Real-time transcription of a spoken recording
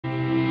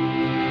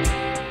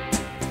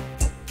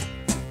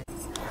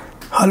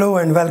Hello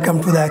and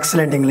welcome to the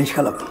Excellent English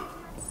Club.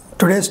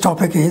 Today's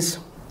topic is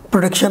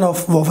production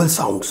of vowel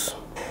sounds.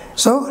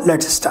 So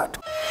let's start.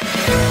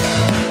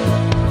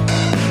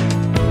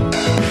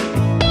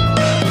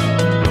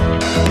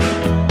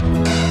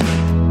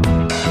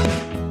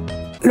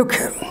 Look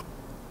here.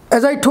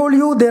 As I told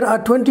you, there are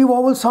 20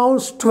 vowel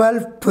sounds,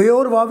 12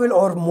 pure vowel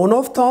or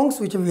monophthongs,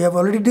 which we have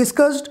already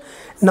discussed.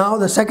 Now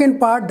the second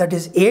part, that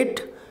is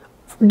 8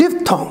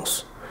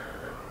 diphthongs.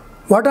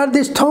 What are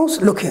these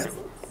thongs? Look here.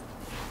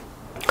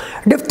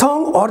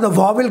 Diphthong or the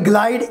vowel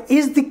glide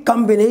is the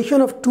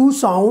combination of two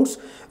sounds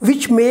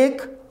which make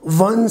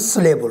one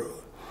syllable.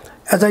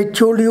 As I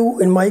told you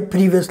in my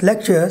previous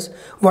lectures,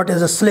 what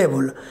is a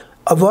syllable?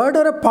 A word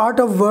or a part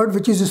of word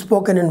which is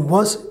spoken in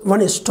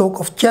one stroke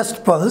of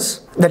chest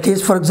pulse, that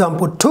is, for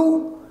example,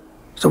 two.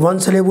 So one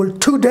syllable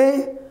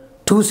today,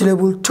 two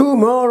syllable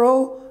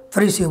tomorrow,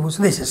 three syllables,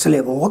 this is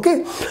syllable,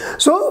 okay?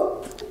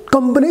 So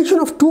combination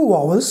of two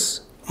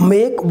vowels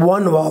make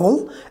one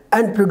vowel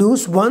and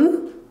produce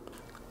one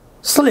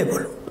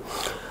syllable.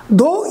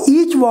 Though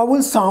each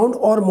vowel sound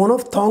or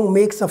monophthong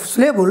makes a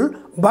syllable,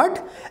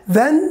 but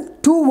when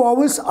two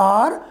vowels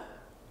are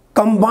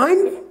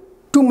combined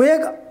to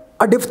make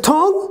a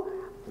diphthong,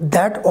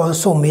 that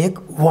also make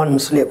one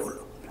syllable.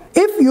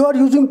 If you are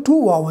using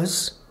two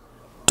vowels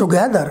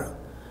together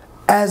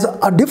as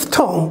a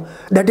diphthong,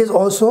 that is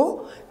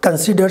also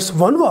considers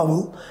one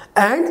vowel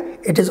and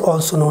it is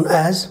also known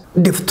as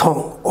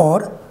diphthong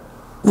or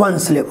one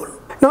syllable.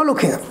 Now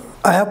look here.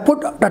 I have put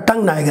the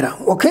tongue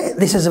diagram, okay?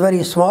 This is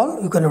very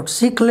small, you cannot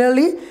see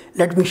clearly.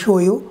 Let me show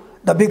you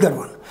the bigger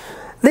one.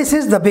 This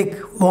is the big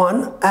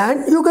one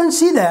and you can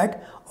see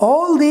that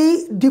all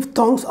the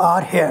diphthongs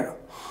are here.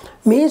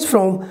 Means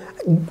from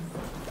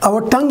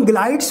our tongue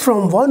glides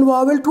from one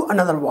vowel to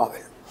another vowel.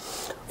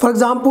 For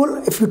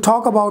example, if you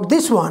talk about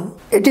this one,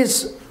 it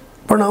is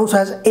pronounced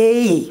as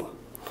A.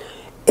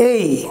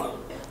 A.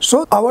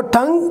 So our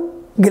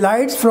tongue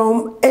glides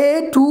from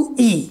A to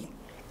E.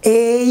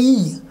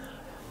 A.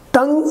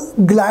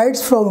 Tongue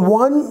glides from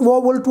one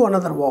vowel to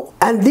another vowel,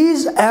 and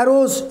these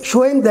arrows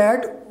showing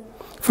that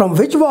from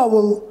which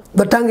vowel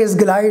the tongue is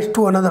glided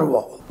to another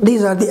vowel.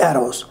 These are the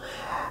arrows.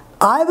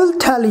 I will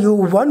tell you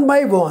one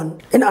by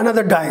one in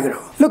another diagram.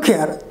 Look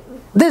here,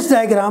 this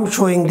diagram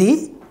showing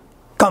the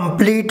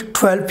complete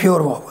 12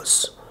 pure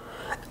vowels,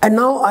 and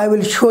now I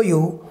will show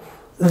you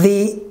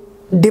the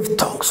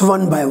diphthongs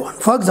one by one.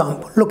 For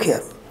example, look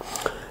here.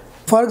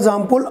 For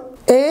example,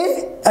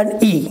 A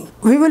and E.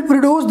 We will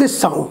produce this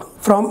sound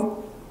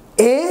from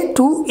A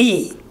to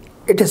E.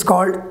 It is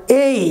called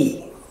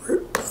A.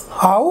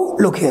 How?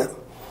 Look here.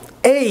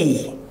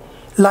 A.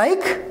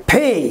 Like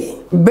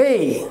pay,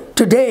 bay,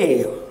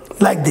 today,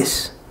 like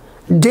this.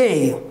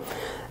 Day.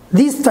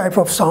 These type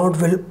of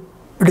sound will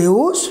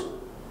produce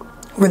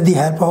with the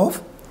help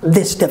of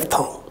this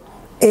diphthong.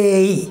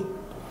 A.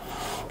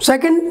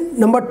 Second,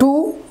 number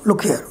 2,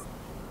 look here.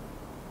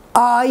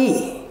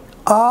 I.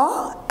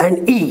 A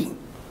and E.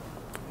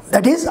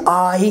 That is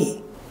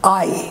I.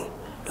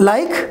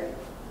 Like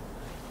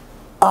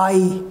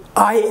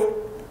I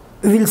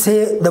will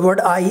say the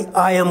word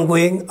I am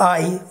going,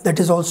 that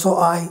is also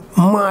I.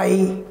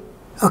 My.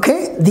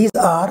 Okay, these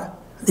are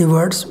the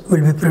words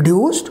will be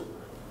produced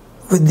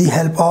with the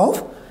help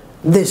of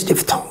this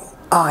diphthong,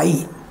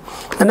 I.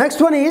 The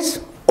next one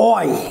is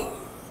oi,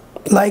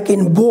 like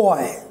in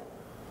boy,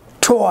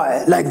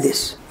 toy, like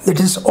this. That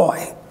is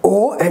oi,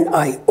 O and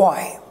I,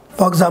 oi.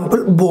 For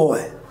example,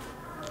 boy,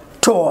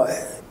 toy,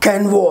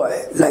 convoy,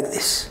 like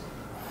this.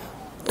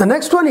 The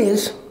next one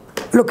is,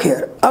 look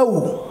here,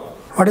 ow.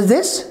 What is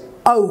this?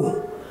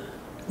 Ow.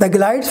 The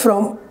glides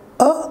from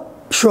a,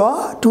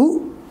 schwa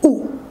to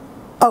u.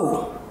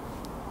 Ow.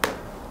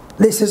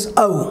 This is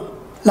ow.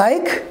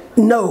 Like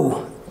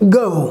no,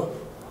 go,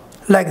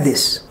 like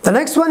this. The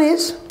next one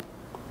is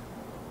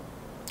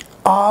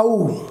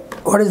ow.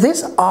 What is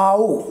this?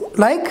 Ow.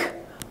 Like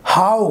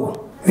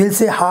how. We'll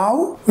say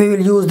how. We will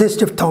use this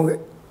diphthong,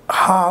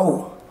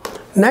 how.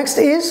 Next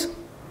is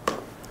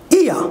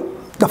ear.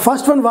 The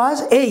first one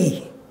was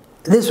a.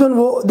 This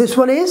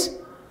one is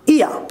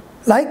ear,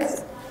 like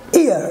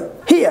ear,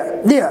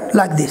 here, there,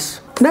 like this.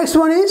 Next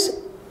one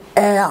is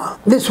a.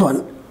 This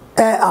one,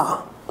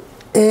 a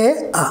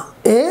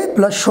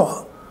plus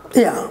schwa,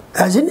 yeah,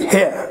 as in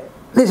hair.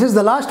 This is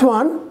the last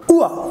one,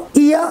 ua,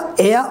 ear,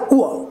 air,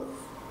 ua,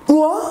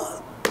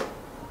 ua.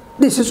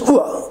 This is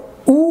ua,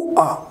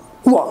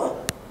 ua,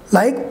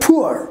 like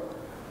poor,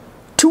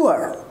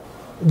 tour.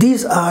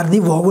 These are the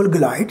vowel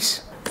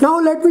glides. Now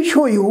let me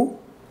show you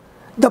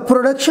the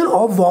production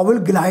of vowel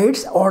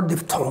glides or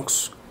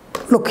diphthongs.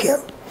 Look here.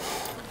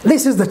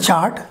 This is the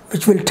chart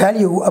which will tell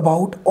you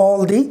about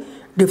all the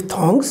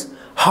diphthongs,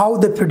 how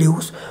they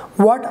produce,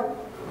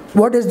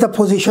 what is the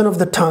position of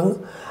the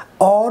tongue,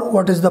 or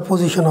what is the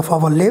position of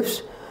our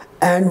lips,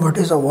 and what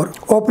is our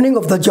opening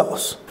of the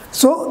jaws.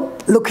 So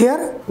look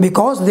here,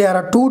 because there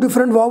are two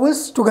different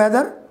vowels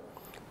together,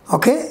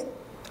 okay,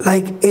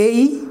 like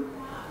A,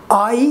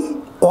 I,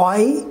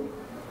 oi,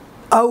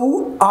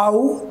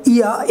 ow,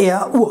 ia,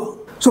 ea, ua.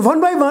 So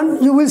one by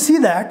one you will see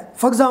that,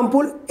 for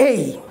example,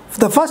 A,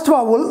 the first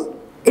vowel,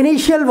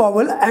 initial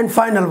vowel and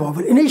final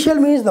vowel. Initial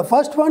means the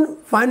first one,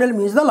 final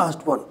means the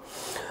last one.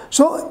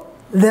 So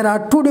there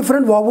are two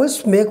different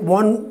vowels make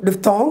one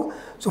diphthong.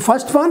 So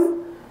first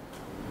one,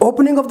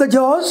 opening of the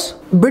jaws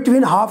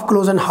between half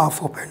closed and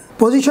half open.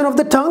 Position of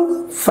the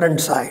tongue, front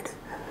side.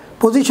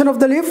 Position of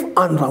the lip,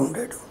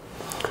 unrounded.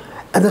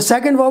 And the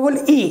second vowel,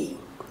 E,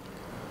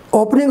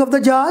 opening of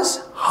the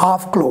jaws,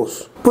 half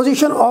closed.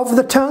 Position of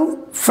the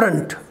tongue,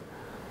 front.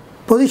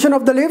 Position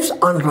of the lips,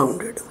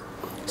 unrounded.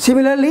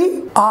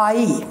 Similarly,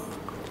 I.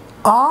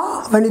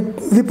 When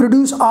we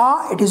produce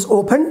A, it is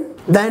open.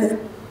 Then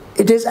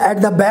it is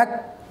at the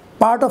back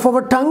part of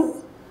our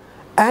tongue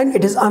and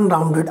it is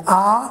unrounded.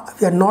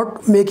 We are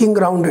not making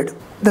rounded.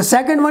 The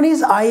second one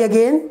is I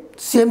again.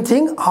 Same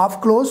thing,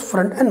 half closed,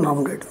 front and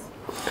rounded.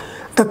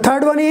 The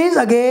third one is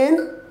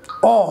again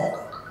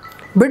O.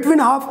 Between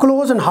half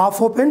closed and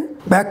half open,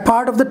 back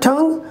part of the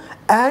tongue,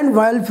 and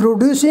while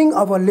producing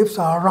our lips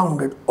are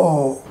rounded,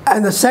 O.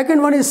 And the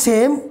second one is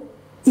same,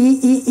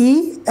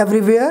 E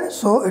everywhere,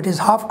 so it is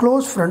half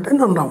closed, front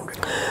and unrounded.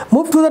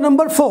 Move to the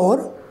number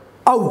 4,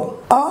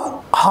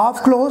 ow.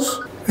 Half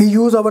closed, we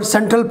use our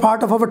central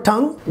part of our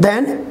tongue,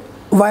 then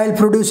while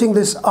producing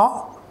this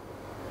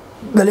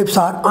the lips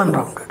are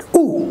unrounded.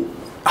 Oo,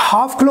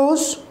 half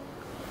closed,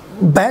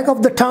 back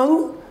of the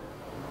tongue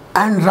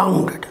and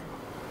rounded.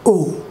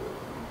 Oo.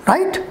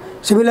 Right?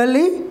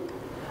 Similarly,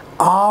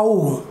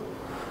 ow.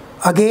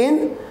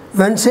 Again,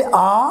 when say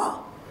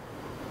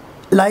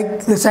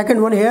like the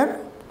second one here,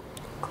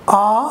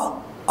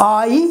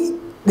 I,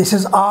 this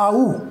is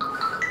ow.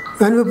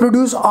 When we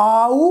produce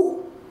ow,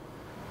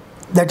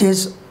 that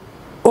is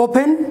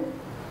open,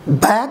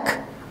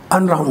 back,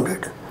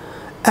 unrounded.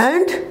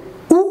 And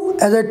oo,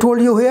 as I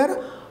told you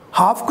here,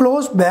 half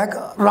closed, back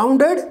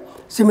rounded.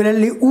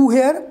 Similarly, oo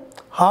here,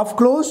 half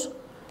closed,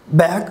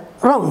 back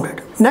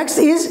rounded. Next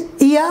is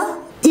ia.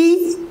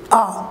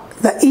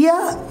 The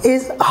ia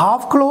is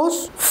half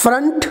closed,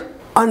 front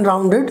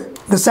unrounded.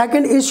 The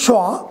second is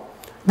schwa,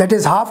 that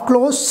is half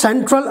closed,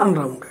 central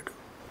unrounded.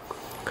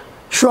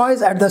 Schwa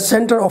is at the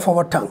center of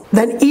our tongue.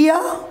 Then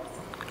ia,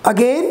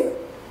 again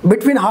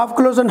between half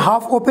closed and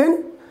half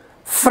open,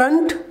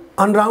 front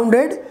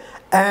unrounded,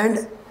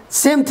 and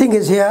same thing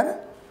is here,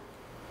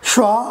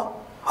 schwa,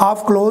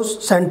 half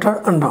closed,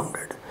 center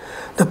unrounded.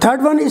 The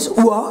third one is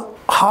ua,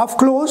 half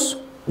closed,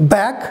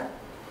 back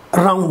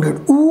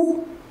rounded.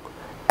 U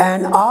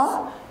and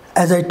a,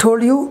 as I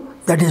told you,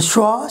 that is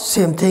schwa,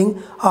 same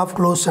thing, half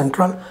closed,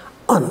 central,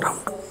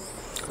 unrounded.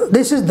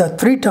 This is the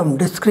three-term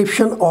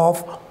description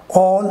of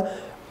all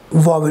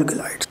vowel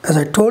glides. As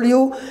I told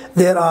you,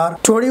 there are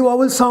 20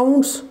 vowel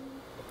sounds,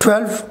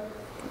 12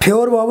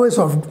 pure vowels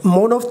or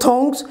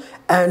monophthongs,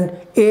 and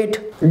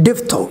 8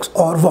 diphthongs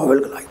or vowel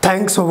glides.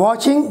 Thanks for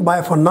watching.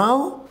 Bye for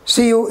now.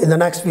 See you in the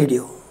next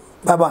video.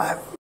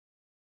 Bye-bye.